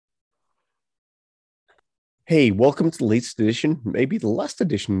Hey, welcome to the latest edition, maybe the last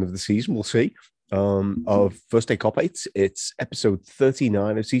edition of the season, we'll see, of First Day Cop-Eights. It's episode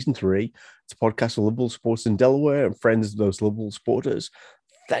 39 of season 3. It's a podcast of Liverpool supporters in Delaware and friends of those Liverpool supporters.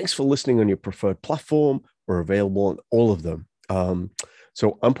 Thanks for listening on your preferred platform. We're available on all of them.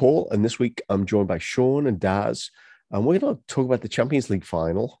 So I'm Paul, and this week I'm joined by Sean and Daz, and we're going to talk about the Champions League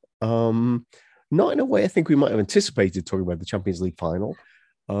final. Not in a way I think we might have anticipated talking about the Champions League final.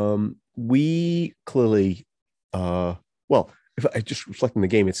 We clearly well, if I just reflect on the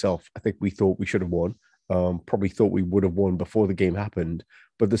game itself, I think we thought we should have won. Probably thought we would have won before the game happened.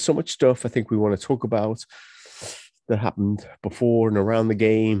 But there's so much stuff I think we want to talk about that happened before and around the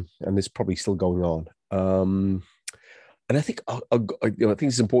game, and it's probably still going on. And I think I think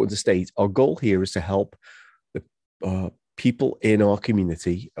it's important to state our goal here is to help the people in our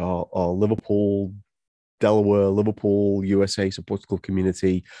community, our Liverpool, Delaware, Liverpool, USA supporter club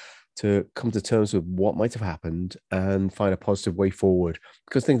community, to come to terms with what might have happened and find a positive way forward.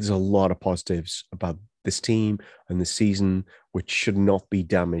 Because I think there's a lot of positives about this team and this season, which should not be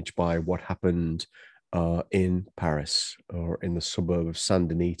damaged by what happened in Paris or in the suburb of Saint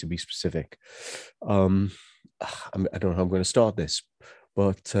Denis, to be specific. I don't know how I'm going to start this,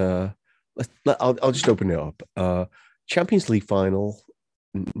 but I'll just open it up. Champions League final,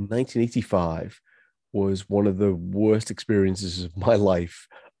 1985, was one of the worst experiences of my life.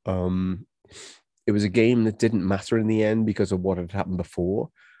 It was a game that didn't matter in the end because of what had happened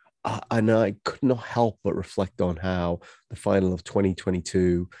before. And I could not help but reflect on how the final of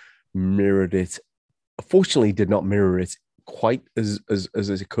 2022 mirrored it. Fortunately, did not mirror it quite as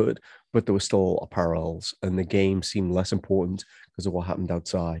it could, but there were still parallels, and the game seemed less important because of what happened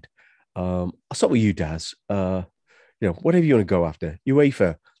outside. I'll start with you, Daz. Whatever you want to go after.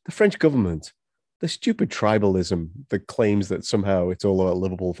 UEFA, the French government, the stupid tribalism that claims that somehow it's all about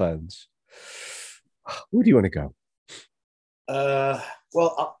Liverpool fans. Where do you want to go?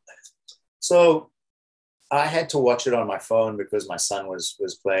 So I had to watch it on my phone because my son was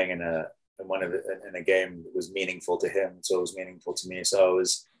playing in a game that was meaningful to him, so it was meaningful to me.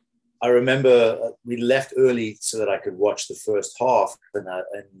 I remember we left early so that I could watch the first half, and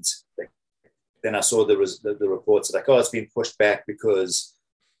then I saw the reports like, oh, it's been pushed back because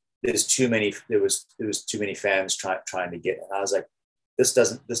there was too many fans trying to get, and I was like, this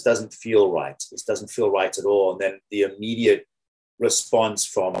doesn't feel right. This doesn't feel right at all. And then the immediate response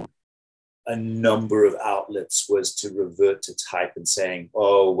from a number of outlets was to revert to type and saying,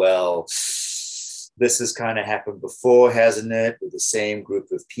 oh, well, this has kind of happened before, hasn't it, with the same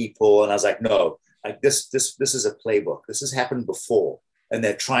group of people? And I was like, no, like this is a playbook. This has happened before, and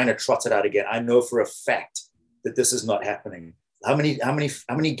they're trying to trot it out again. I know for a fact that this is not happening. How many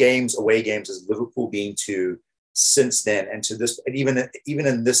away games has Liverpool been to since then, and to this, and even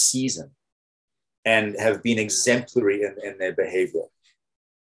in this season, and have been exemplary in their behavior?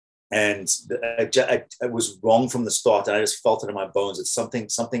 And I was wrong from the start, and I just felt it in my bones that something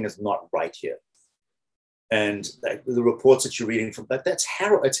is not right here. And the reports that you're reading from it's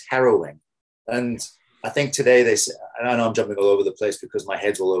harrowing. And I think today they say, I know I'm jumping all over the place because my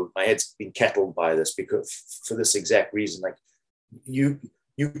head's been kettled by this, because for this exact reason, like you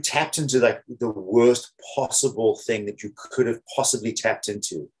tapped into like the worst possible thing that you could have possibly tapped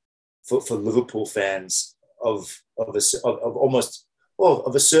into for Liverpool fans of almost, well,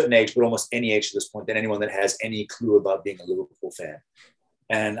 of a certain age, but almost any age at this point, than anyone that has any clue about being a Liverpool fan.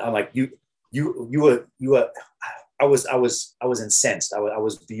 And I'm like, I was incensed. I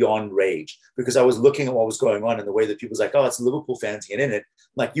was beyond rage, because I was looking at what was going on and the way that people's like, oh, it's Liverpool fans get in it.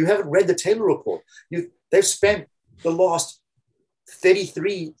 I'm like, you haven't read the Taylor report. They've spent the last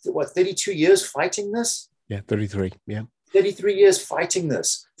 32 years fighting this? Yeah, 33. Yeah. 33 years fighting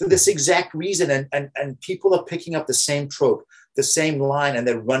this for this exact reason. And people are picking up the same trope, the same line, and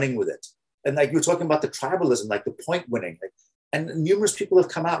they're running with it. And like you were talking about the tribalism, like the point winning, and numerous people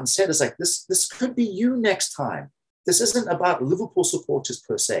have come out and said, it's like, this could be you next time. This isn't about Liverpool supporters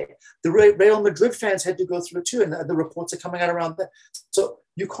per se. The Real Madrid fans had to go through it too, and the reports are coming out around that. So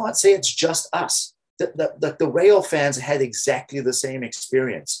you can't say it's just us. The Real fans had exactly the same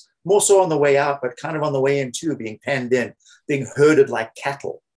experience, more so on the way out, but kind of on the way in too, being penned in, being herded like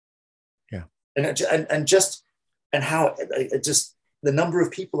cattle. Yeah. And how the number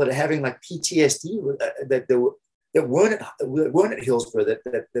of people that are having like PTSD that weren't at Hillsborough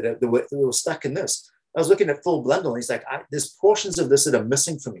that were stuck in this. I was looking at Phil Blundell, and he's like, there's portions of this that are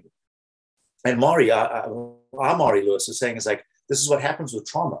missing for me. And Maury Lewis is saying, it's like, this is what happens with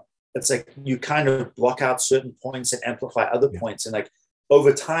trauma. It's like you kind of block out certain points and amplify other points. And like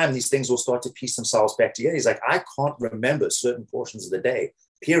over time, these things will start to piece themselves back together. He's like, I can't remember certain portions of the day,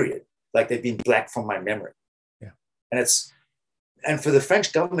 period. Like they've been black from my memory. And for the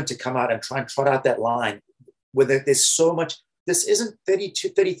French government to come out and try and trot out that line where there's so much. This isn't 32,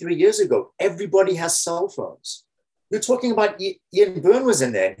 33 years ago. Everybody has cell phones. You're talking about Ian Byrne was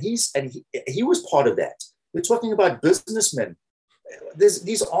in there, and he was part of that. We're talking about businessmen.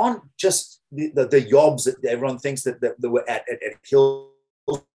 These aren't just the yobs that everyone thinks that were at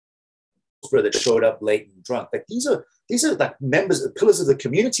Hillsborough that showed up late and drunk. Like these are like members, pillars of the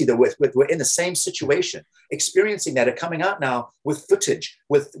community that were in the same situation, experiencing that, are coming out now with footage,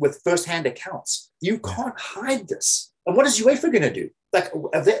 with firsthand accounts. You can't hide this. And what is UEFA going to do? Like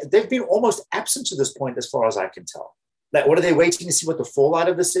they've been almost absent to this point, as far as I can tell. Like, what are they waiting to see what the fallout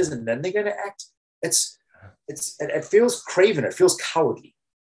of this is, and then they're going to act? It feels craven. It feels cowardly.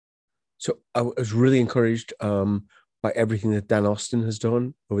 So I was really encouraged by everything that Dan Austin has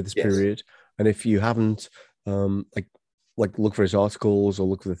done over this period. And if you haven't, like look for his articles or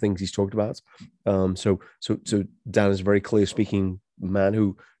look for the things he's talked about. So Dan is a very clear speaking man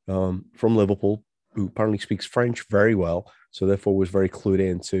who from Liverpool, who apparently speaks French very well. So therefore was very clued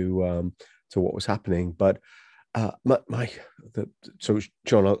in to what was happening. But so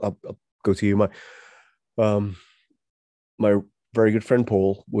John, I'll go to you. My very good friend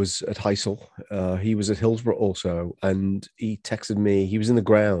Paul was at Heysel. He was at Hillsborough also, and he texted me. He was in the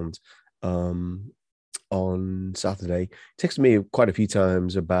ground on Saturday. He texted me quite a few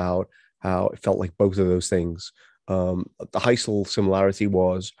times about how it felt like both of those things. The Heysel similarity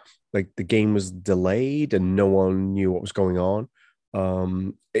was like the game was delayed and no one knew what was going on.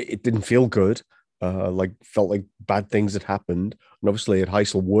 It didn't feel good. Felt like bad things had happened. And obviously at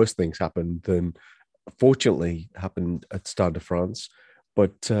Heysel, worse things happened than fortunately happened at Stade de France.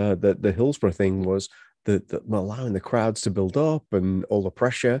 But the Hillsborough thing was the allowing the crowds to build up and all the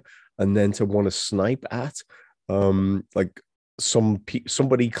pressure, and then to want to snipe at like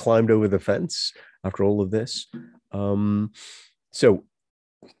somebody climbed over the fence after all of this. So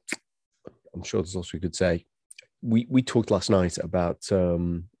I'm sure there's also we could say we talked last night about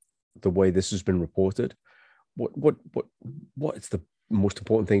the way this has been reported. What is the most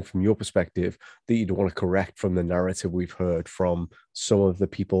important thing from your perspective that you'd want to correct from the narrative we've heard from some of the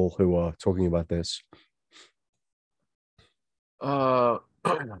people who are talking about this?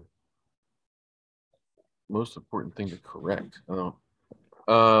 Most important thing to correct. Well,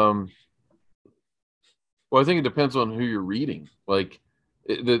 I think it depends on who you're reading. Like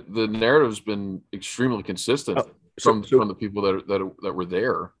the narrative's been extremely consistent from the people that were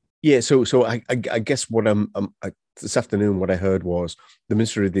there. Yeah, so I guess what this afternoon what I heard was the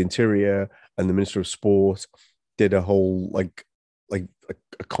Minister of the Interior and the Minister of Sport did a whole like a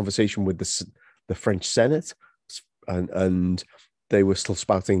conversation with the French Senate, and they were still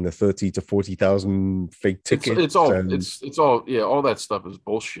spouting the 30 to 40,000 fake tickets. It's all all that stuff is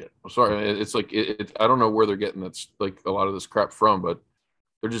bullshit. I'm sorry, it's like I don't know where they're getting that's like a lot of this crap from, but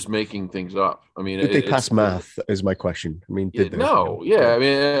they're just making things up. I mean, did they pass math? Is my question. I mean, did they? No, yeah.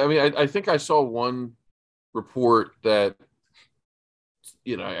 I mean, I think I saw one report that,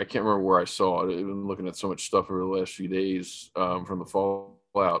 I can't remember where I saw it. I've been looking at so much stuff over the last few days from the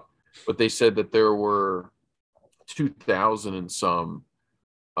fallout, but they said that there were 2,000 and some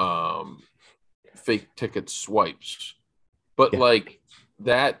fake ticket swipes, but like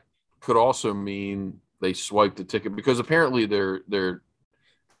that could also mean they swiped a ticket because apparently their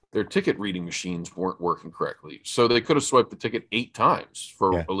ticket reading machines weren't working correctly. So they could have swiped the ticket 8 times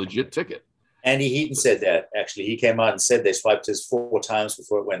for a legit ticket. Andy Heaton said that, actually. He came out and said they swiped his 4 times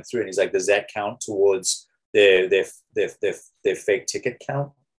before it went through. And he's like, does that count towards their fake ticket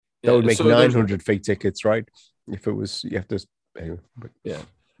count? That would make 900 fake tickets, right? If it was, you have to... Anyway,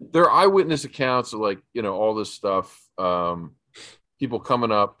 there are eyewitness accounts of all this stuff. People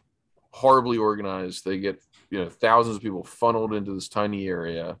coming up, horribly organized. They get thousands of people funneled into this tiny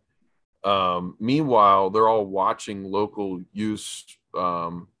area. Meanwhile, they're all watching local youths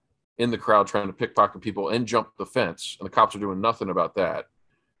in the crowd trying to pickpocket people and jump the fence, and the cops are doing nothing about that.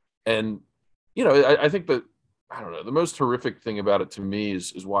 And I think that the most horrific thing about it to me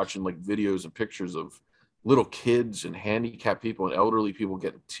is watching like videos and pictures of little kids and handicapped people and elderly people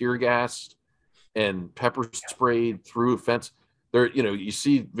getting tear gassed and pepper sprayed through a fence. There, you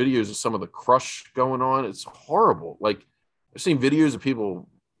see videos of some of the crush going on. It's horrible. Like I've seen videos of people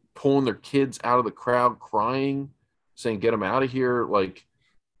pulling their kids out of the crowd, crying, saying, "Get them out of here!" Like,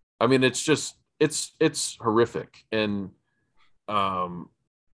 I mean, it's just it's horrific. And I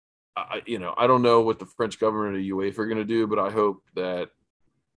don't know what the French government or UEFA are going to do, but I hope that.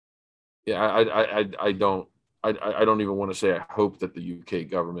 Yeah, I don't even want to say I hope that the UK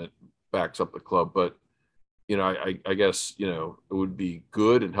government backs up the club, but. I guess, it would be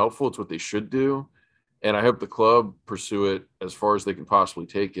good and helpful. It's what they should do. and I hope the club pursue it as far as they can possibly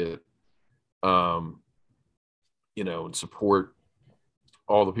take it. And support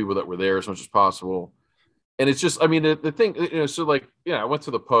all the people that were there as much as possible. And it's just, I mean, the thing, so like, I went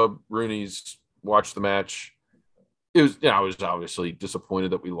to the pub, Rooney's, watched the match. It was, I was obviously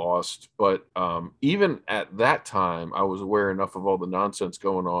disappointed that we lost, but even at that time, I was aware enough of all the nonsense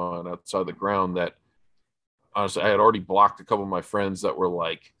going on outside the ground that honestly, I had already blocked a couple of my friends that were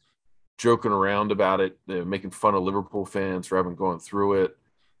like joking around about it, making fun of Liverpool fans for having gone through it.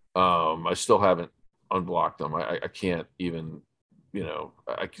 I still haven't unblocked them. I can't even,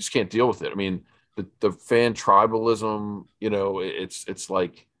 I just can't deal with it. I mean, the fan tribalism, it's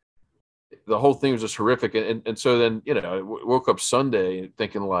like the whole thing was just horrific. And so then, I woke up Sunday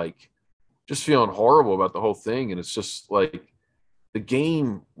thinking like, just feeling horrible about the whole thing. And it's just like the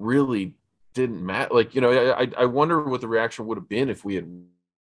game really didn't matter. Like, I wonder what the reaction would have been if we had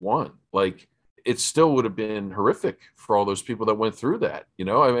won. Like, it still would have been horrific for all those people that went through that. I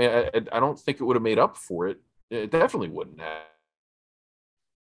mean, I don't think it would have made up for it. It definitely wouldn't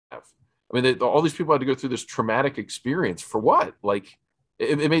have. I mean, all these people had to go through this traumatic experience for what? Like,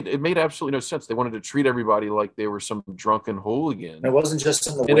 it made absolutely no sense. They wanted to treat everybody like they were some drunken hooligan. And it wasn't just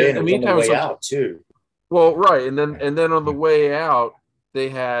on the way in, it was on the way out too. Well, right, and then on the way out, they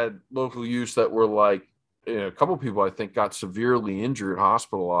had local youths that were like, a couple of people I think got severely injured,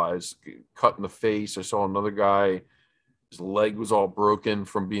 hospitalized, cut in the face. I saw another guy, his leg was all broken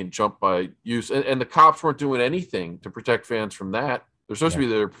from being jumped by youths, and the cops weren't doing anything to protect fans from that. They're supposed to be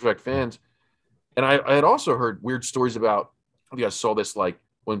there to protect fans. And I had also heard weird stories about, I think I saw this, like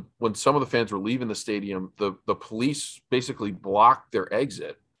when some of the fans were leaving the stadium, the police basically blocked their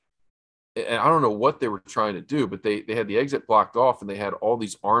exit. And I don't know what they were trying to do, but they had the exit blocked off and they had all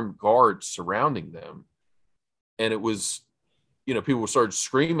these armed guards surrounding them. And it was, people started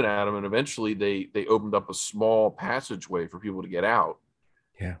screaming at them, and eventually they opened up a small passageway for people to get out.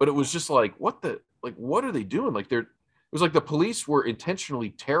 Yeah. But it was just like, what are they doing? Like it was like the police were intentionally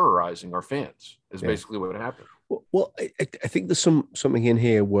terrorizing our fans is basically what happened. Well, I think there's something in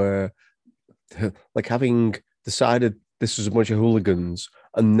here where, like, having decided this was a bunch of hooligans,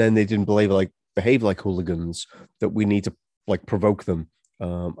 and then they didn't behave like hooligans, that we need to like provoke them.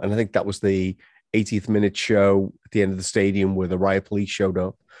 And I think that was the 80th minute show at the end of the stadium where the riot police showed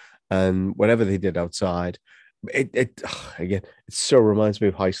up, and whatever they did outside, it so reminds me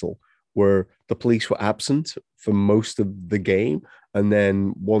of Heysel, where the police were absent for most of the game, and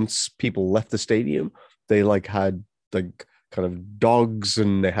then once people left the stadium, they had kind of dogs,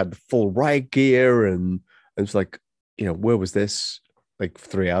 and they had the full riot gear, and it's like, where was this like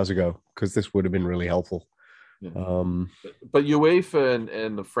 3 hours ago? Because this would have been really helpful. Yeah. But UEFA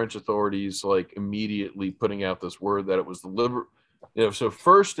and the French authorities like immediately putting out this word that it was so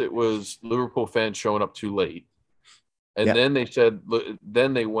first it was Liverpool fans showing up too late. And then they said,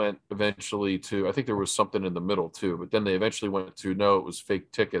 then they went eventually to, I think there was something in the middle too, but then they eventually went to, no, it was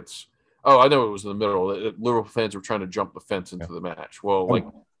fake tickets. Oh, I know it was in the middle. Liverpool fans were trying to jump the fence into the match.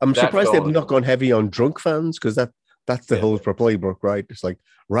 Well, I'm surprised they've not gone heavy on drunk fans, because that's the whole playbook, right? It's like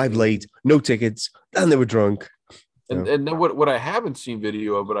arrived late, no tickets, and they were drunk. And then what I haven't seen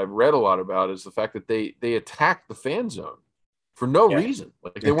video of, but I've read a lot about, is the fact that they attacked the fan zone for no reason.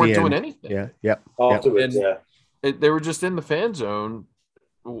 Like they weren't doing anything. Yeah. Afterwards, they were just in the fan zone,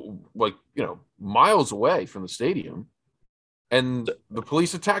 like, miles away from the stadium, and the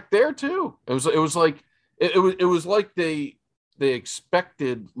police attacked there too. It was like they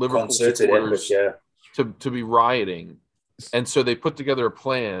expected Liverpool supporters to be rioting, and so they put together a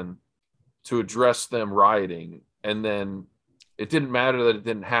plan to address them rioting, and then it didn't matter that it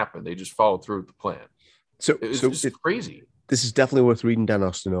didn't happen. They just followed through with the plan. So it's crazy. This is definitely worth reading Dan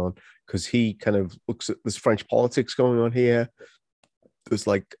Austin on, because he kind of looks at this French politics going on here. There's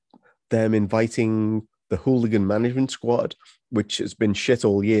like them inviting the hooligan management squad, which has been shit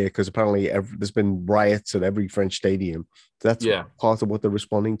all year, because apparently there's been riots at every French stadium. That's part of what they're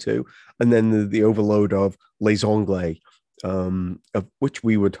responding to. And then the overload of Les Anglais, of which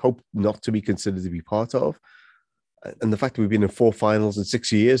we would hope not to be considered to be part of. And the fact that we've been in 4 finals in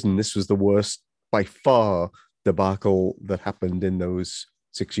 6 years, and this was the worst by far debacle that happened in those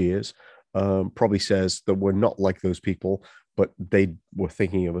 6 years, probably says that we're not like those people, but they were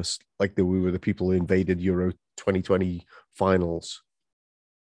thinking of us like that we were the people who invaded Euro 2020 finals.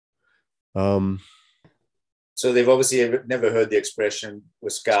 So they've obviously never heard the expression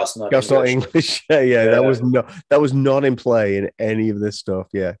 "with Scouse not English." Yeah, that was not in play in any of this stuff.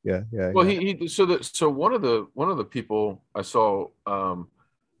 Yeah. Well, so one of the people I saw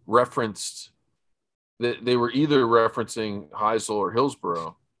referenced that they were either referencing Heysel or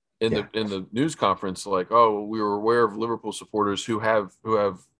Hillsborough, in the news conference, like, oh, we were aware of Liverpool supporters who have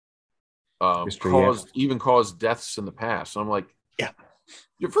caused deaths in the past. And I'm like, yeah.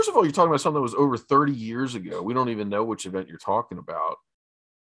 First of all, you're talking about something that was over 30 years ago. We don't even know which event you're talking about,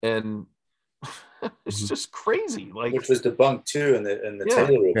 and it's just crazy. Like, which was debunked too in the Yeah.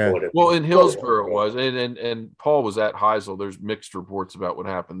 Taylor report. Yeah. Well, in Hillsborough it was, and Paul was at Heysel. There's mixed reports about what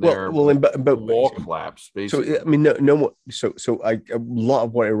happened there. Well, but the wall collapsed, basically. So I mean, no more. So a lot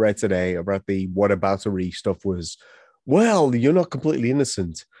of what I read today about the whataboutery stuff was, well, you're not completely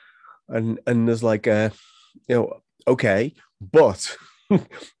innocent, and there's like okay, but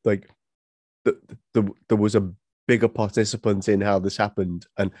like there was a bigger participant in how this happened,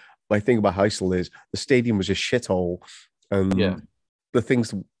 and my thing about Heysel is the stadium was a shithole, and the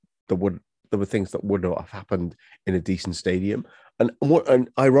things that would there were things that would not have happened in a decent stadium. And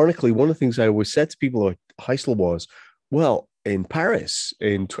ironically, one of the things I always said to people at Heysel was, well, in Paris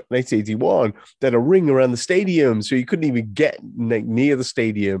in 1981, they had a ring around the stadium, so you couldn't even get near the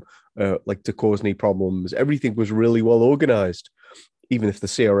stadium like to cause any problems. Everything was really well organized, even if the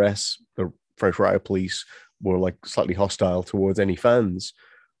CRS, the French Riot Police, were like slightly hostile towards any fans.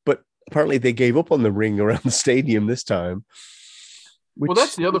 But apparently they gave up on the ring around the stadium this time. Well,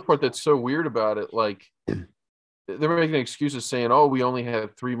 that's the other part that's so weird about it. Like, they're making excuses saying, oh, we only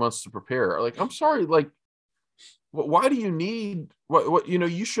had 3 months to prepare. Like, I'm sorry, like, why do you need what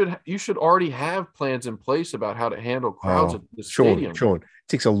you should already have plans in place about how to handle crowds at the stadium. Sean, it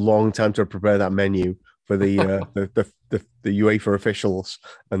takes a long time to prepare that menu for the the UEFA officials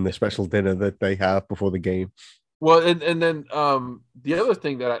and the special dinner that they have before the game. Well, and then the other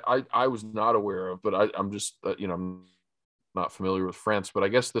thing that I was not aware of, but I'm just I'm not familiar with France, but I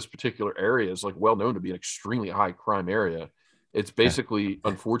guess this particular area is like well known to be an extremely high crime area. It's basically,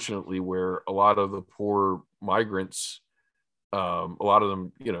 unfortunately, where a lot of the poor migrants, a lot of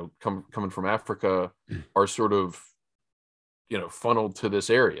them, coming from Africa, are sort of, funneled to this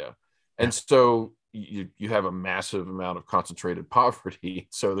area. And so you have a massive amount of concentrated poverty.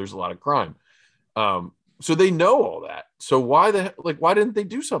 So there's a lot of crime. So they know all that. So why didn't they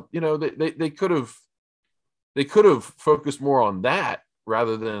do something? They could have focused more on that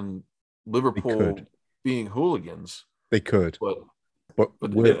rather than Liverpool being hooligans. They could, but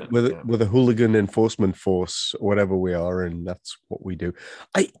with a hooligan enforcement force, whatever we are, and that's what we do.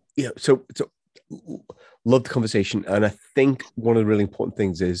 So love the conversation, and I think one of the really important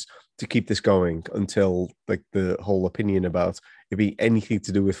things is to keep this going until like the whole opinion about it being anything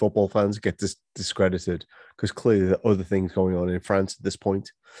to do with football fans gets discredited, because clearly there are other things going on in France at this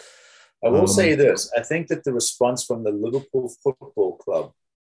point. I will say this: I think that the response from the Liverpool Football Club,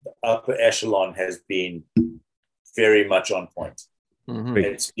 the upper echelon, has been very much on point. Mm-hmm.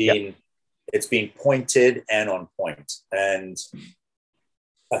 It's been pointed and on point. And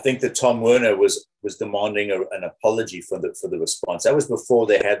I think that Tom Werner was demanding an apology for the response. That was before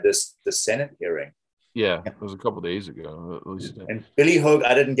they had the Senate hearing. Yeah, it was a couple of days ago, at least. And Billy Hogan,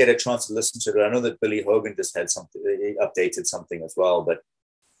 I didn't get a chance to listen to it. I know that Billy Hogan just had something, he updated something as well. But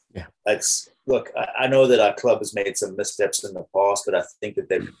yeah, I know that our club has made some missteps in the past, but I think that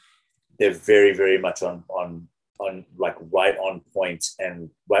they're very, very much on like right on point and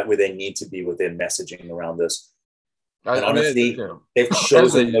right where they need to be with their messaging around this. And honestly, they've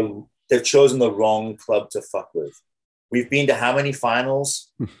chosen the wrong club to fuck with. We've been to how many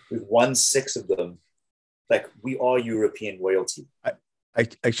finals? We've won 6 of them. Like, we are European royalty.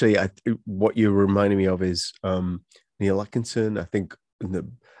 What you're reminding me of is Neil Atkinson. I think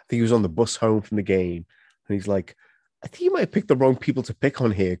he was on the bus home from the game, and he's like, I think you might have picked the wrong people to pick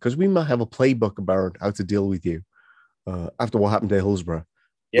on here, because we might have a playbook about how to deal with you after what happened to Hillsborough.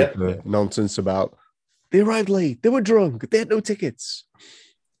 Yeah. Nonsense about they arrived late, they were drunk, they had no tickets.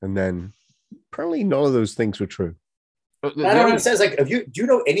 And then apparently none of those things were true. I don't understand. It's like, do you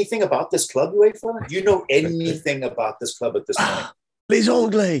know anything about this club, UEFA? Do you know anything about this club at this point? Les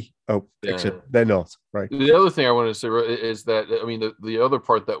Anglais. Oh, yeah. Except they're not, right? The other thing I wanted to say is that, I mean, the other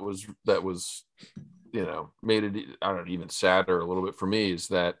part that was made it, I don't know, even sadder a little bit for me, is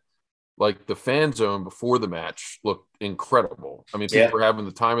that like the fan zone before the match looked incredible. I mean, people were having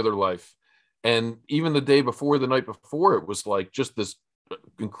the time of their life. And even the day before, the night before, it was like just this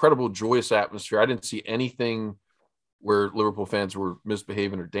incredible, joyous atmosphere. I didn't see anything where Liverpool fans were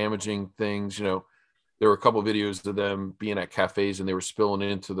misbehaving or damaging things. There were a couple of videos of them being at cafes and they were spilling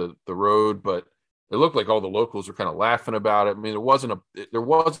into the road, but it looked like all the locals were kind of laughing about it. I mean, there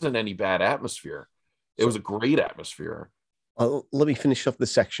wasn't any bad atmosphere. It was a great atmosphere. Let me finish off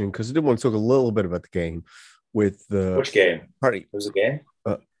this section, because I did want to talk a little bit about the game with the which game party. It was a game.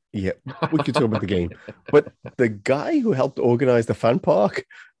 Yeah, we could talk about the game, but the guy who helped organize the fan park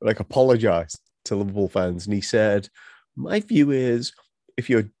apologized to Liverpool fans, and he said, "My view is, if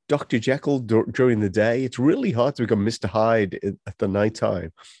you're Dr. Jekyll during the day, it's really hard to become Mr. Hyde at the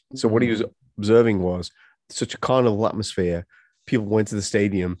nighttime." So what he was observing was such a carnival atmosphere. People went to the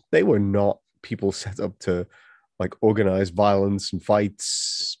stadium. They were not people set up to like organize violence and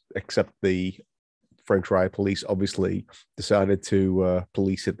fights, except the French riot police obviously decided to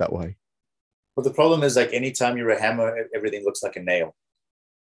police it that way. But the problem is, like, anytime you're a hammer, everything looks like a nail.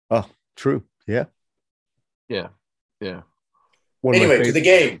 Oh, true. Yeah. Yeah. Yeah. Anyway, to the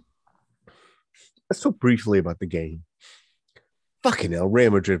game. Let's talk briefly about the game. Fucking hell,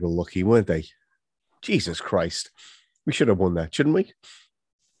 Real Madrid were lucky, weren't they? Jesus Christ. We should have won that, shouldn't we?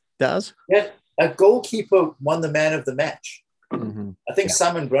 Daz? Yeah, a goalkeeper won the man of the match. Mm-hmm. I think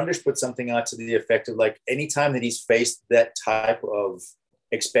Simon Brundish put something out to the effect of, like, anytime that he's faced that type of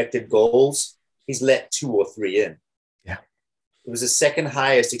expected goals, he's let 2 or 3 in. Yeah. It was the second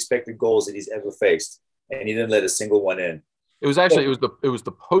highest expected goals that he's ever faced, and he didn't let a single one in. It was actually it was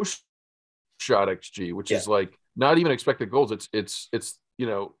the post shot XG, which is like not even expected goals. It's you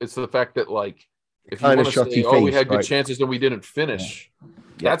know, it's the fact that, like, if you want to say, oh, we had good chances and we didn't finish,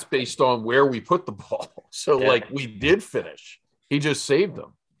 that's based on where we put the ball. So like, we did finish. He just saved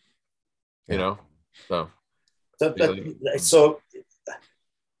them. You know? So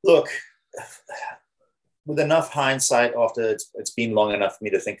look, with enough hindsight, after it's been long enough for me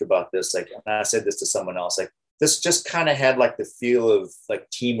to think about this, like, and I said this to someone else, like, this just kind of had like the feel of like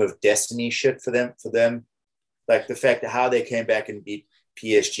team of destiny shit for them. Like the fact that how they came back and beat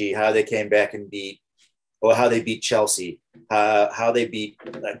PSG, how they came back and how they beat Chelsea, how they beat,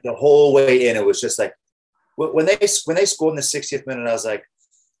 like, the whole way in. It was just like, when they scored in the 60th minute, I was like,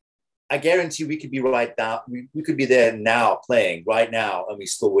 I guarantee we could be right now. We could be there now playing right now, and we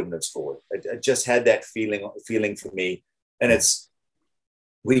still wouldn't have scored. I just had that feeling for me. And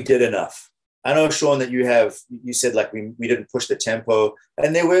we did enough. I know, Sean, that you said like we didn't push the tempo,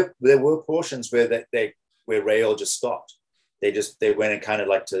 and there were portions where where Real just stopped. They went and kind of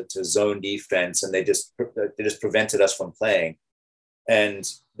like to zone defense, and they just prevented us from playing. And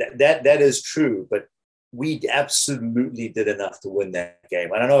that is true, but we absolutely did enough to win that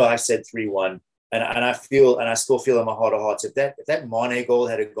game. And I know I said 3-1, and I still feel in my heart of hearts, if that Mane goal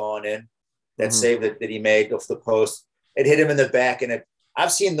had gone in, that save that he made off the post, it hit him in the back, and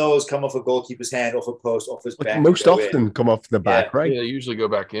I've seen those come off a goalkeeper's hand, off a post, off his back. Most often come off the back, right? Yeah, they usually go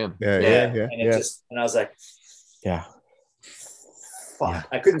back in. Yeah. And I was like, yeah. Fuck. Yeah.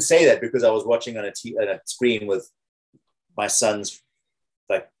 I couldn't say that because I was watching on a screen with my son's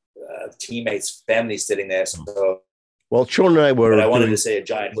teammates' family sitting there. So, well, Sean and I were. But I wanted to say a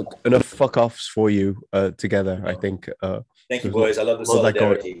giant enough fuck offs for you together. I think. Thank you, boys. I love the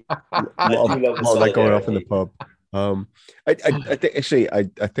solidarity. I love that going off in the pub. I think actually I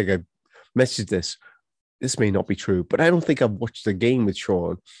think I messaged this. This may not be true, but I don't think I've watched a game with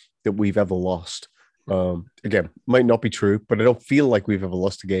Sean that we've ever lost. Again, might not be true, but I don't feel like we've ever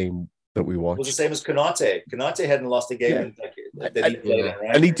lost a game that we watched. It was the same as Konate. Konate hadn't lost a game that he played in,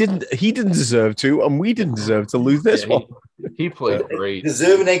 right? And he didn't deserve to, and we didn't deserve to lose this one. He played great.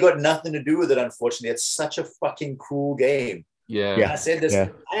 Deserve, and they got nothing to do with it, unfortunately. It's such a fucking cruel game. Yeah. I said this. Yeah.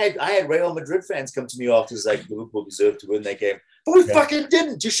 I had Real Madrid fans come to me afterwards like, Liverpool deserved to win that game. But we fucking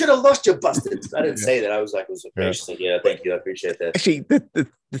didn't. You should have lost, you bastards. I didn't say that. I was like, it was gracious. Yeah, thank you. I appreciate that. Actually, the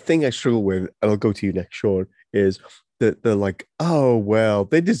thing I struggle with, and I'll go to you next, Sean, is that they're like, oh, well,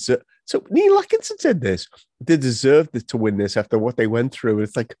 they deserve. So Neil Atkinson said this. They deserved to win this after what they went through. And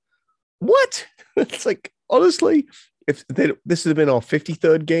it's like, what? It's like, honestly, if this had been our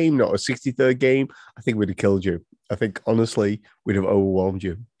 53rd game, not our 63rd game, I think we'd have killed you. I think, honestly, we'd have overwhelmed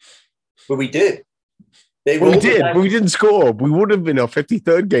you. But we did. We did, but we didn't score. We would have been our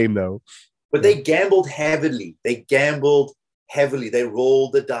 53rd game, though. But they gambled heavily. They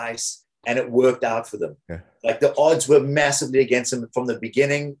rolled the dice, and it worked out for them. Yeah. Like, the odds were massively against them from the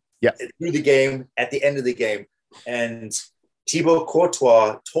beginning, through the game, at the end of the game. And Thibaut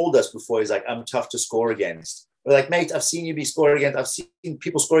Courtois told us before, he's like, I'm tough to score against. We're like, mate, I've seen you be scored against. I've seen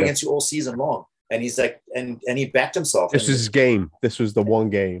people score against you all season long. And he's like, and he backed himself. This was his game. This was the one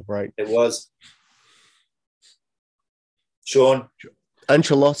game, right? It was. Sean?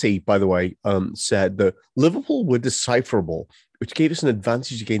 Ancelotti, by the way, said that Liverpool were decipherable, which gave us an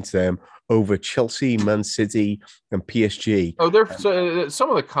advantage against them over Chelsea, Man City, and PSG. Oh, some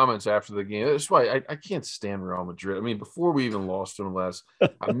of the comments after the game. That's why I can't stand Real Madrid. I mean, before we even lost to them I've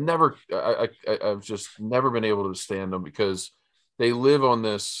just never been able to stand them because they live on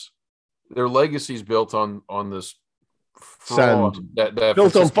this. Their legacy is built on this fraud Sand. that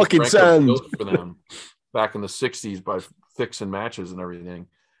Built on Francisco fucking Franco sand. built for them back in the 60s by fixing matches and everything.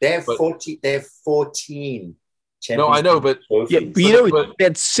 They have But- 14. They have 14. No, I know, but Yeah, trophies. but you know, but- they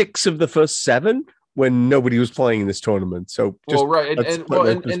had 6 of the first 7 when nobody was playing in this tournament. So just well, right, let's and put well,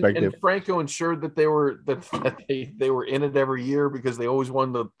 that in perspective. and Franco ensured that they were in it every year because they always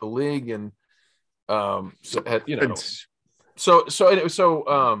won the league, and so you know, It's-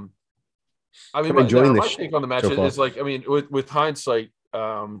 I mean, I'm enjoying my this take on the match so far. is like, I mean, with hindsight,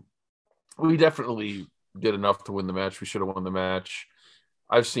 we definitely did enough to win the match. We should have won the match.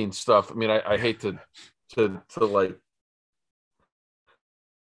 I've seen stuff. I mean, I hate to like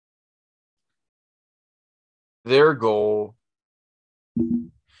their goal. They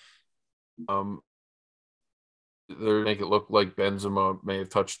make it look like Benzema may have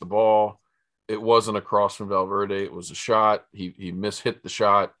touched the ball. It wasn't a cross from Valverde. It was a shot. He mishit the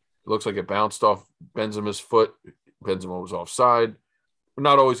shot. It looks like it bounced off Benzema's foot. Benzema was offside. We're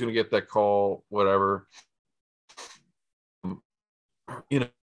not always going to get that call, whatever. You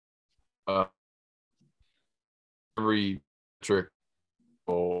know, every trick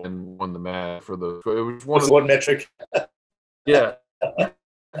and won the match for the. It was one of One metric. yeah.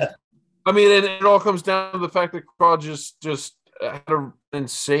 I mean, and it all comes down to the fact that Claude just had an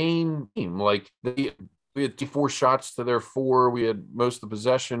insane team. Like we had 4 shots to their 4. We had most of the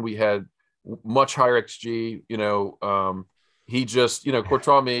possession. We had much higher XG. You know, he just, you know,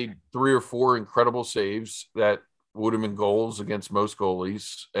 Courtois made 3 or 4 incredible saves that would have been goals against most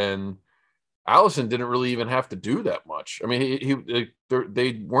goalies, and Allison didn't really even have to do that much. I mean,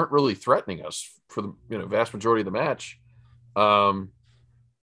 they weren't really threatening us for the vast majority of the match.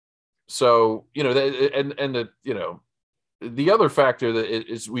 So, you know, the other factor that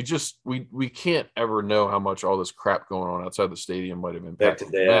is we can't ever know how much all this crap going on outside the stadium might have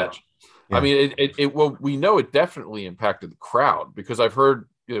impacted the match. Yeah. I mean, well, we know it definitely impacted the crowd, because I've heard,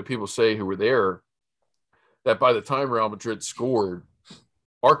 you know, people say who were there that by the time Real Madrid scored,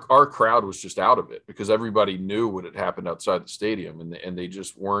 our crowd was just out of it because everybody knew what had happened outside the stadium, and they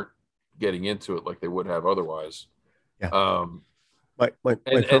just weren't getting into it like they would have otherwise. Yeah.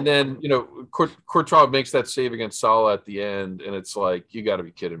 And then, you know, Courtois makes that save against Salah at the end, and it's like, you got to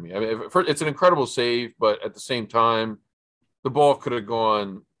be kidding me. I mean, it's an incredible save, but at the same time, the ball could have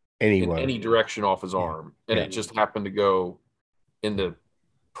gone anywhere, in any direction off his arm, and Yeah. it just happened to go in the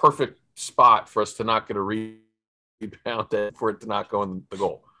perfect spot for us to not get a rebound and for it to not go in the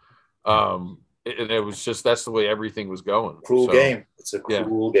goal. It was just, that's the way everything was going. Cruel game. It's a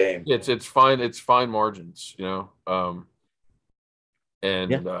cruel game. It's fine. It's fine margins, you know.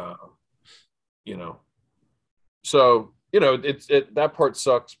 You know, so, you know, that part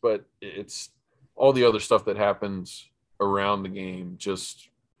sucks, but it's all the other stuff that happens around the game. Just,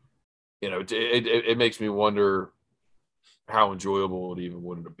 you know, it makes me wonder how enjoyable it even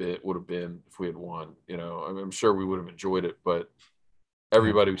would have been if we had won. You know, I mean, I'm sure we would have enjoyed it, but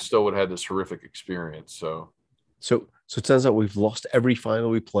everybody still would have had this horrific experience. So it turns out we've lost every final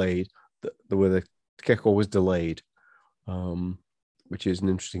we played where the kickoff was delayed, which is an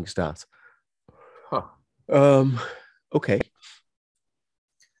interesting stat. Huh. Okay.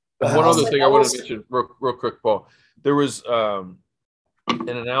 One other thing I want to mention real quick, Paul. There was an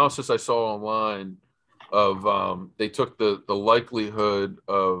analysis I saw online of they took the likelihood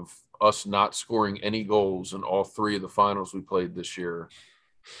of us not scoring any goals in all 3 of the finals we played this year,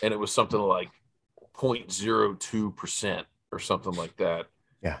 and it was something like 0.02% or something like that.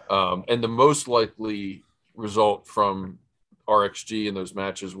 Yeah. And the most likely result from RxG in those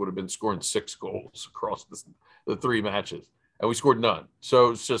matches would have been scoring 6 goals across the 3 matches, and we scored none. So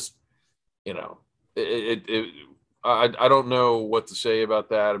it's just, you know, I don't know what to say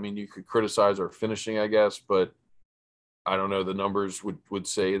about that. I mean, you could criticize our finishing, I guess, but I don't know. The numbers would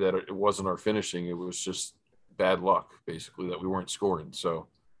say that it wasn't our finishing. It was just bad luck, basically, that we weren't scoring. So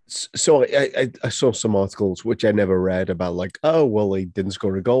I saw some articles which I never read about, like, oh, well, they didn't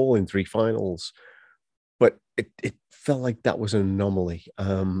score a goal in 3 finals, but it felt like that was an anomaly.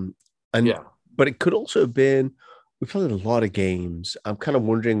 But it could also have been, we played a lot of games. I'm kind of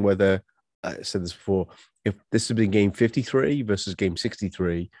wondering whether, I said this before, if this had been game 53 versus game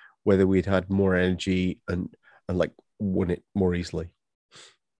 63, whether we'd had more energy and like won it more easily.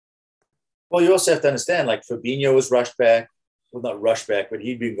 Well, you also have to understand, like, Fabinho was rushed back. Well, not rushed back, but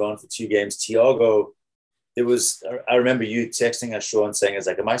he'd been gone for 2 games. Thiago, I remember you texting us, Sean, saying, it's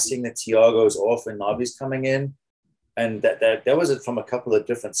like, am I seeing that Thiago's off and Nabi's coming in? And that was from a couple of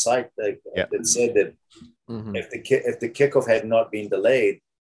different sites that said that if the kickoff had not been delayed,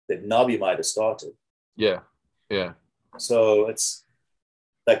 that Nabi might have started. Yeah. So it's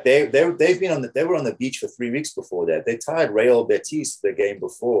Like they've been they were on the beach for 3 weeks before that. They tied Real Betis the game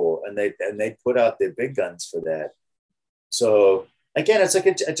before, and they put out their big guns for that. So again, it's like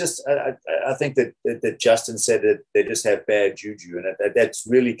I think that Justin said that they just have bad juju, and that's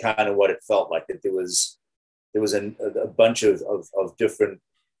really kind of what it felt like. That there was a bunch of different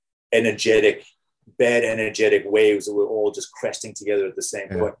bad energetic waves that were all just cresting together at the same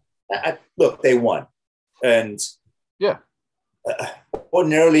point. Look, they won, and yeah.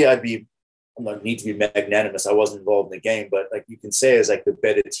 Ordinarily, I don't need to be magnanimous. I wasn't involved in the game, but like you can say, as like the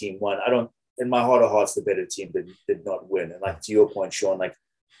better team won. I don't, in my heart of hearts, the better team did not win. And like to your point, Sean, like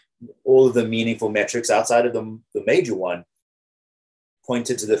all of the meaningful metrics outside of the major one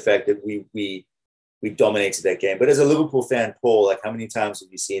pointed to the fact that we dominated that game. But as a Liverpool fan, Paul, like how many times have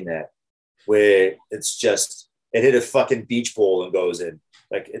you seen that where it's just it hit a fucking beach ball and goes in?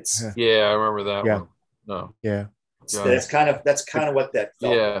 Like it's I remember that one. No. Yeah. That's kind of what that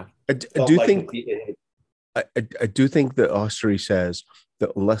felt. Yeah. I do think that Arsery says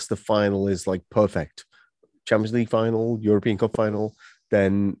that unless the final is like perfect, Champions League final, European Cup final,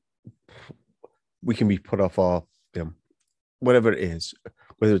 then we can be put off our whatever it is,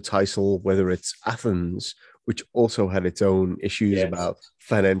 whether it's Heysel, whether it's Athens, which also had its own issues about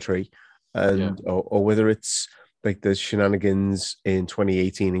fan entry, and or whether it's like the shenanigans in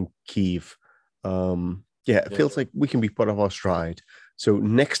 2018 in Kyiv. It feels like we can be put off our stride. So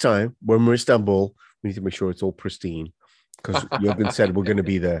next time when we're in Istanbul, we need to make sure it's all pristine because Jurgen said we're going to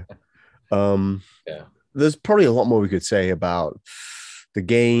be there. There's probably a lot more we could say about the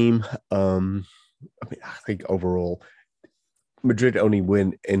game. I think overall, Madrid only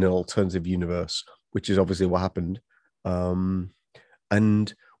win in an alternative universe, which is obviously what happened. And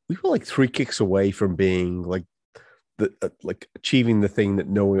we were like 3 kicks away from being like achieving the thing that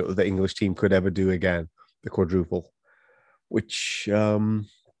no other English team could ever do again. The quadruple, which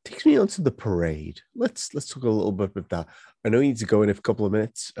takes me on to the parade. Let's talk a little bit about that. I know you need to go in a couple of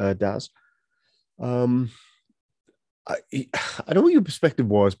minutes, Daz. I don't know what your perspective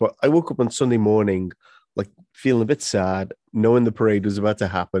was, but I woke up on Sunday morning, like feeling a bit sad, knowing the parade was about to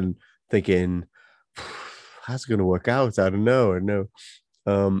happen, thinking, how's it going to work out? I don't know. And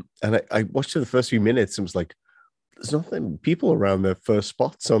I watched the first few minutes and was like, there's nothing people around the first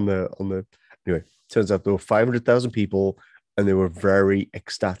spots on the anyway. Turns out there were 500,000 people, and they were very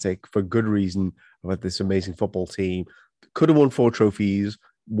ecstatic for good reason about this amazing football team. Could have won 4 trophies,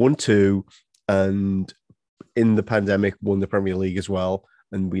 won 2, and in the pandemic won the Premier League as well,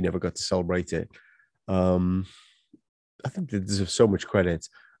 and we never got to celebrate it. I think they deserve so much credit.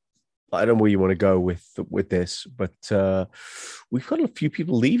 I don't know where you want to go with this, but we've got a few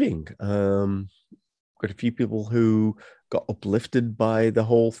people leaving. Got a few people who got uplifted by the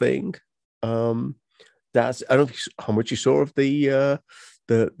whole thing. I don't know how much you saw of the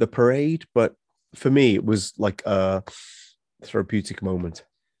parade, but for me, it was like a therapeutic moment.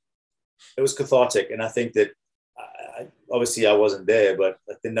 It was cathartic, and I think that obviously I wasn't there, but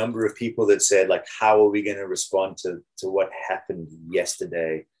the number of people that said like, "How are we going to respond to what happened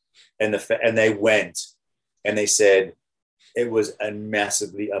yesterday?" and they went and they said it was a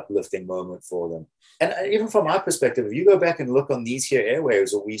massively uplifting moment for them. And even from my perspective, if you go back and look on these here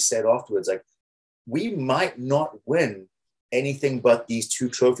airwaves, what we said afterwards, like we might not win anything but these 2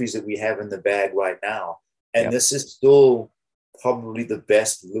 trophies that we have in the bag right now. And this is still probably the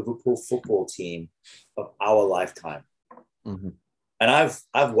best Liverpool football team of our lifetime. Mm-hmm. And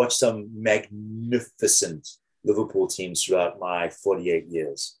I've watched some magnificent Liverpool teams throughout my 48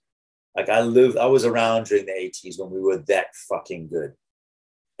 years. Like I was around during the 80s when we were that fucking good.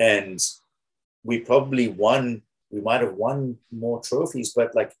 And we probably won, we might have won more trophies,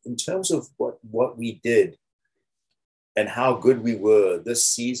 but like in terms of what we did and how good we were this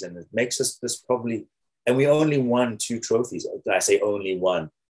season, it makes us this probably, and we only won 2 trophies. I say only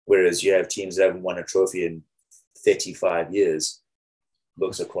one, whereas you have teams that haven't won a trophy in 35 years.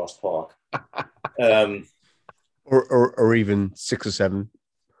 Looks across park. Or even 6 or 7.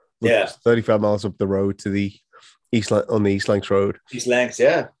 35 miles up the road to the on the East Lancs Road. East Lancs,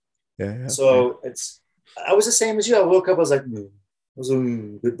 yeah. So I was the same as you. I woke up, I was like, I was a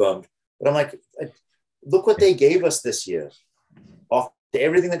bit bummed. But I'm like, look what they gave us this year. After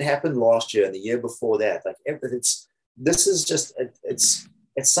everything that happened last year and the year before that, like this is just, it's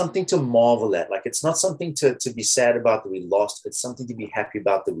something to marvel at. Like, it's not something to be sad about that we lost. It's something to be happy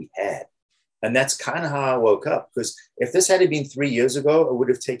about that we had. And that's kind of how I woke up. Because if this had been 3 years ago, it would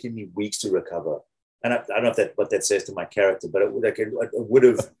have taken me weeks to recover. And I don't know what that says to my character, but it would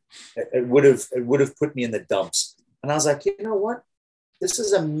have put me in the dumps. And I was like, you know what? This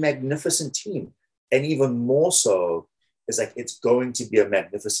is a magnificent team. And even more so, is like, it's going to be a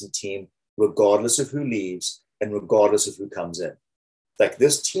magnificent team, regardless of who leaves and regardless of who comes in. Like,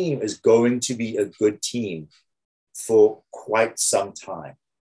 this team is going to be a good team for quite some time.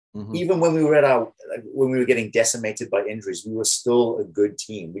 Mm-hmm. Even when we were when we were getting decimated by injuries, we were still a good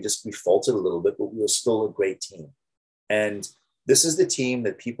team. We faltered a little bit, but we were still a great team. And this is the team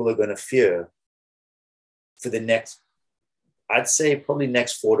that people are going to fear for the next, I'd say probably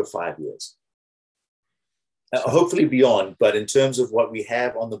next 4 to 5 years. Hopefully beyond, but in terms of what we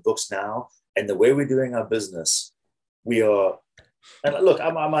have on the books now and the way we're doing our business, we are. And look, I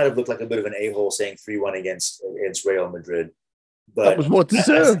might have looked like a bit of an a-hole saying 3-1 against Real Madrid, but that was more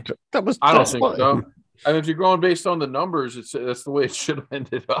deserved. I don't think so. I mean, if you're going based on the numbers, that's the way it should have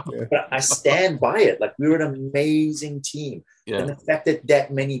ended up. Yeah. But I stand by it. Like, we were an amazing team, and the fact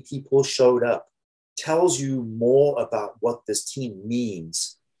that many people showed up tells you more about what this team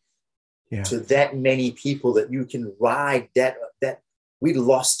means. Yeah. To that many people, that you can ride that we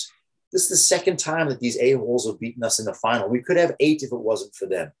lost. This is the second time that these a-holes have beaten us in the final. We could have 8 if it wasn't for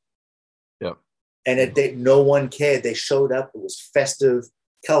them. Yep. And no one cared. They showed up. It was festive.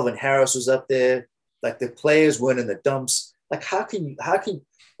 Calvin Harris was up there. Like, the players weren't in the dumps. Like, how can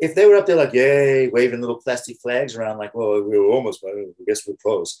if they were up there like, yay, waving little plastic flags around, like, well, we were almost, I guess we're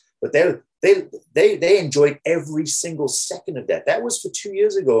close. But they enjoyed every single second of that. That was for 2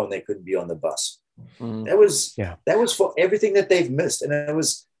 years ago, and they couldn't be on the bus. Mm. That was for everything that they've missed. And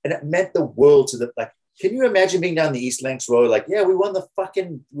it meant the world to them. Like, can you imagine being down the East Lancs Road? Like, yeah, we won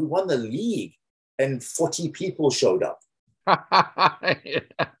the league, and 40 people showed up. Yeah.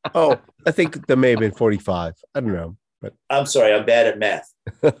 Oh, I think there may have been 45. I don't know. But I'm sorry, I'm bad at math.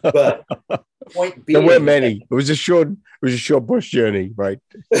 But point being, there weren't many. It was a short bus journey, right?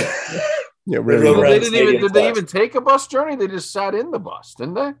 Yeah, really. Did they even take a bus journey? They just sat in the bus,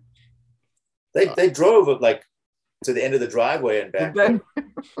 didn't they? They drove it like to the end of the driveway and back.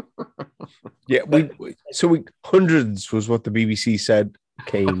 Yeah, hundreds was what the BBC said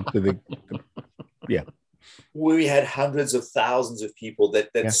came to the yeah. We had hundreds of thousands of people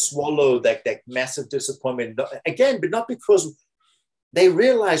that swallowed that massive disappointment again, but not because they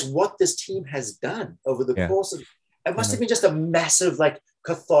realized what this team has done over the course of. It must have been just a massive, like,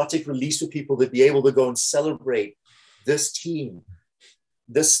 cathartic release for people to be able to go and celebrate this team,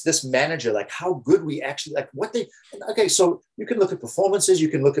 this manager, like how good we actually, like what they. Okay, so you can look at performances, you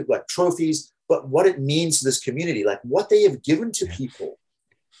can look at like trophies, but what it means to this community, like what they have given to people.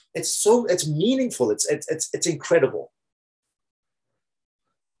 It's meaningful. It's incredible.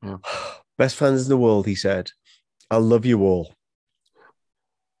 Yeah. Best fans in the world, he said. I love you all.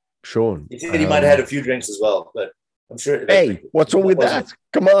 Sean. He said he might have had a few drinks as well, but I'm sure. Hey, what's wrong with that?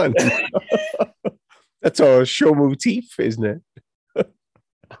 Come on. That's our show motif, isn't it?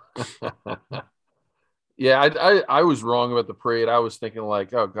 Yeah, I was wrong about the parade. I was thinking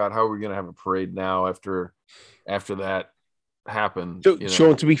like, oh God, how are we going to have a parade now after that happened? So,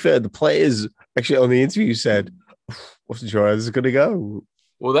 Sean, to be fair, the players actually on the interview said, wasn't sure how this is going to go.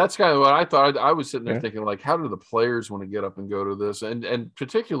 Well, that's kind of what I thought. I was sitting there thinking, like, how do the players want to get up and go to this? And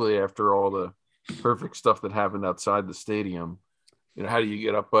particularly after all the perfect stuff that happened outside the stadium, how do you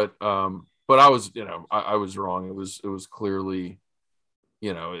get up? But I was, I was wrong. It was clearly,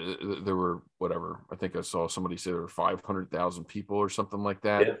 there were whatever. I think I saw somebody say there were 500,000 people or something like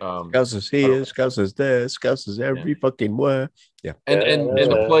that. Scouts is here, Scouts is there, Scouts is every fucking where. Yeah. And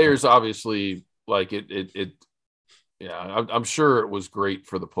the players obviously like it. Yeah, I'm sure it was great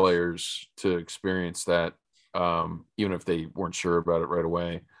for the players to experience that, even if they weren't sure about it right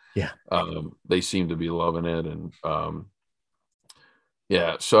away. Yeah, they seem to be loving it, and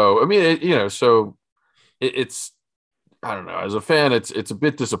yeah. So I mean, it's I don't know. As a fan, it's a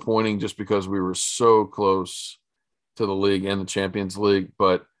bit disappointing just because we were so close to the league and the Champions League,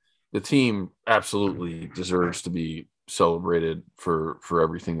 but the team absolutely deserves to be celebrated for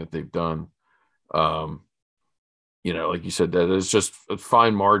everything that they've done. Like you said, that it's just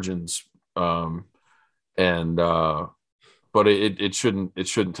fine margins, but it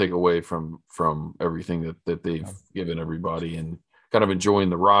shouldn't take away from everything that they've given everybody, and kind of enjoying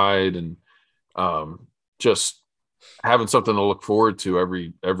the ride, and just having something to look forward to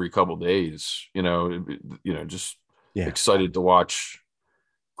every couple of days. Just excited to watch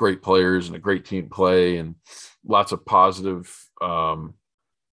great players and a great team play, and lots of positive.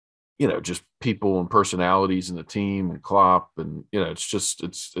 Just people and personalities in the team, and Klopp, and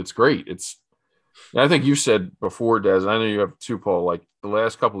it's great. I think you said before, Des, and I know you have too, Paul, like the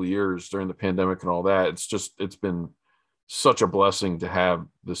last couple of years during the pandemic and all that, it's been such a blessing to have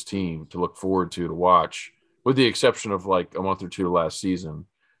this team to look forward to watch, with the exception of like a month or two last season,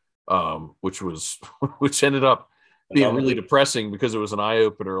 which ended up being really depressing because it was an eye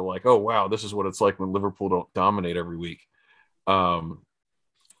opener. Like, oh wow, this is what it's like when Liverpool don't dominate every week.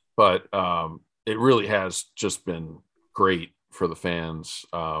 But it really has just been great for the fans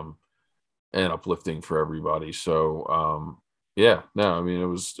and uplifting for everybody. So yeah, no, I mean it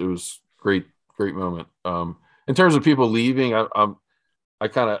was great moment. In terms of people leaving, I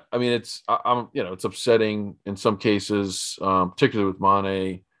mean it's it's upsetting in some cases, particularly with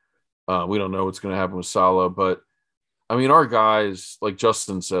Mane. We don't know what's going to happen with Salah, but I mean our guys, like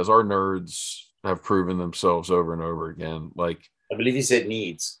Justin says, our nerds have proven themselves over and over again. Like I believe he said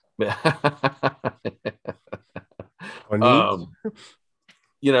needs. Like we're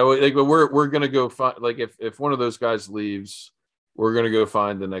gonna go find, like if one of those guys leaves, we're gonna go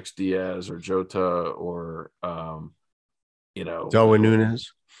find the next Diaz or Jota or Darwin Núñez,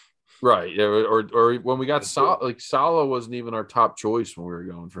 right? Or when we got Salah, like Salah wasn't even our top choice when we were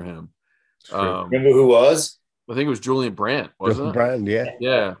going for him. Remember who was? I think it was Julian Brandt, wasn't it? Brandt,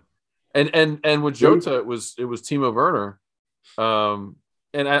 yeah. And with Jota, it was Timo Werner.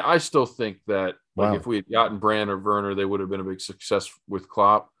 And I still think that if we had gotten Brandt or Werner, they would have been a big success with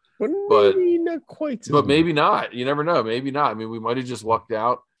Klopp. But maybe not quite. But maybe not. You never know. Maybe not. I mean, we might have just lucked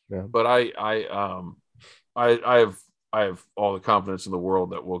out. Yeah. But I have all the confidence in the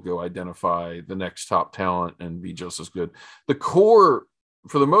world that we'll go identify the next top talent and be just as good. The core,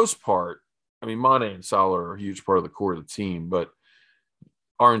 for the most part, I mean, Mane and Salah are a huge part of the core of the team, but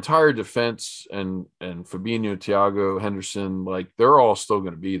our entire defense and Fabinho, Thiago, Henderson, like they're all still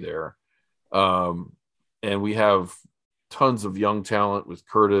going to be there. And we have tons of young talent with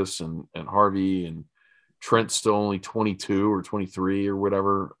Curtis and Harvey, and Trent's still only 22 or 23 or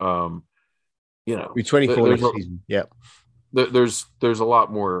whatever. We're 24 next season. Yeah. There's a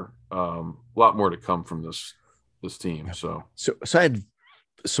lot more to come from this team. Yeah. So I had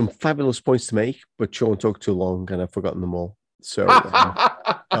some fabulous points to make, but Sean talked too long and I've forgotten them all. So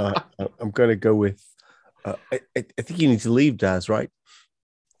I'm going to go with. I think you need to leave, Daz. Right?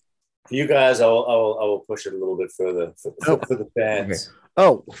 For you guys, I will push it a little bit further for the fans. Okay.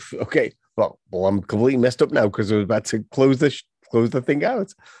 Oh, okay. Well, I'm completely messed up now because I was about to close the thing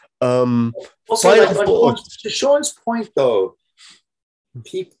out. Also, to Sean's point, though,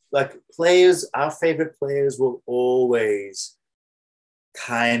 people like players, our favorite players will always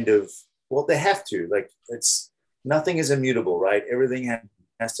kind of, well, they have to. Like nothing is immutable, right? Everything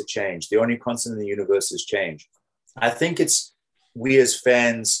has to change. The only constant in the universe is change. I think we as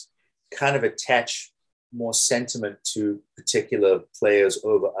fans kind of attach more sentiment to particular players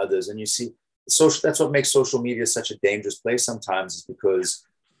over others. And you see, that's what makes social media such a dangerous place sometimes, is because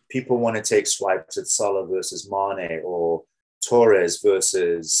people want to take swipes at Salah versus Mane, or Torres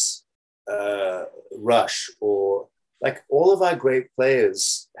versus Rush, or like all of our great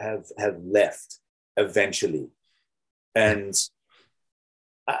players have left eventually. And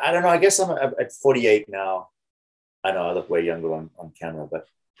I don't know, I guess I'm at 48 now. I know I look way younger on camera, but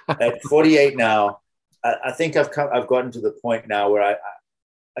at 48 now, I think I've gotten to the point now where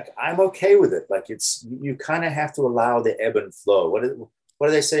I'm okay with it. Like you kind of have to allow the ebb and flow. What do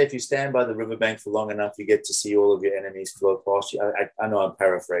they say? If you stand by the riverbank for long enough, you get to see all of your enemies flow past you. I know I'm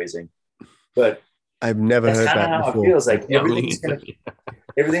paraphrasing, but I've never heard that how before. It feels like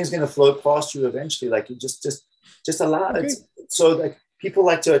everything's gonna float past you eventually. Like you just allow it. So like people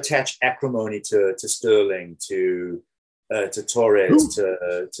like to attach acrimony to Sterling, to Torres,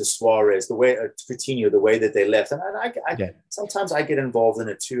 to Suarez, the way to Coutinho, the way that they left, and sometimes I get involved in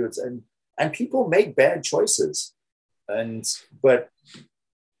it too. And people make bad choices, and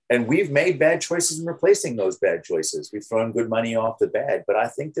we've made bad choices in replacing those bad choices. We've thrown good money after bad, but I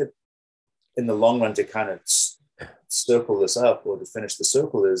think that in the long run, to kind of circle this up, or to finish the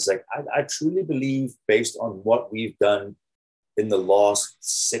circle, is like I truly believe, based on what we've done in the last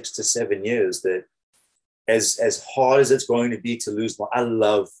 6 to 7 years, that as hard as it's going to be to lose, I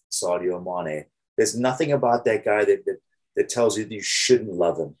love Sadio Mane. There's nothing about that guy that tells you that you shouldn't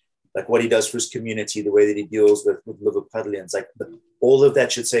love him. Like what he does for his community, the way that he deals with Liverpudlians, like all of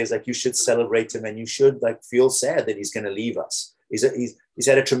that should say is like you should celebrate him, and you should like feel sad that he's going to leave us. He's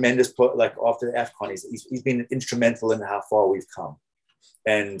had a tremendous like after the AFCON, he's been instrumental in how far we've come,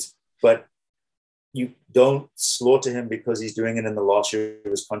 but you don't slaughter him because he's doing it in the last year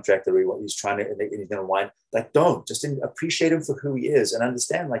of his contract, or he's trying to, and he's going to whine. Like, don't, just appreciate him for who he is, and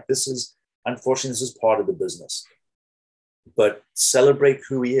understand like unfortunately this is part of the business. But celebrate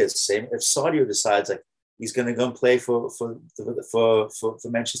who he is. Same if Sadio decides like he's going to go and play for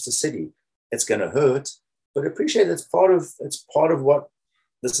Manchester City, it's going to hurt, but appreciate it's part of what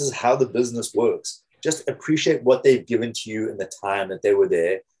this is, how the business works. Just appreciate what they've given to you in the time that they were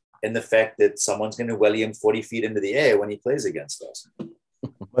there, in the fact that someone's going to welly him 40 feet into the air when he plays against us.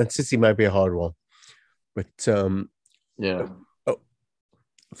 Man City might be a hard one, but Yeah.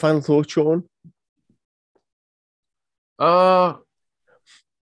 Final thought, Sean? I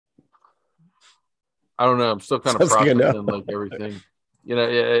don't know. I'm still kind of Sounds like a no. processing like everything. You know,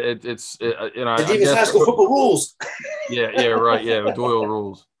 it's you know, The I Davis High guess. School football rules. Yeah, right. Yeah, with Doyle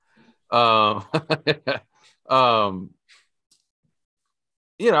rules. You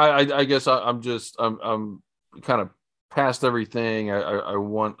know, I guess I'm kind of past everything. I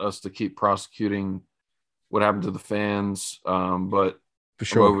want us to keep prosecuting what happened to the fans, but For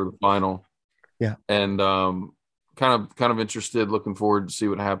sure. I'm over the final. Yeah, and kind of interested, looking forward to see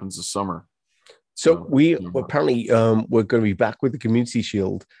what happens this summer. So we apparently we're going to be back with the Community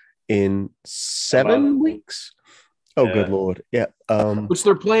Shield in 7 weeks. Oh, good Lord. Yeah. Which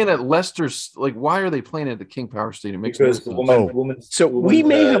they're playing at Leicester's. Like, why are they playing at the King Power Stadium? It makes no sense. We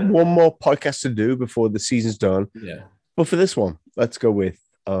may have one more podcast to do before the season's done. Yeah. But for this one, let's go with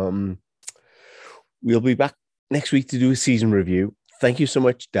we'll be back next week to do a season review. Thank you so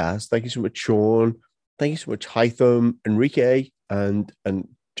much, Daz. Thank you so much, Sean. Thank you so much, Hytham, Enrique, and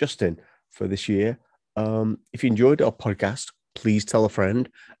Justin for this year. If you enjoyed our podcast, please tell a friend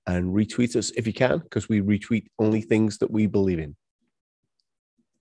and retweet us if you can, because we retweet only things that we believe in.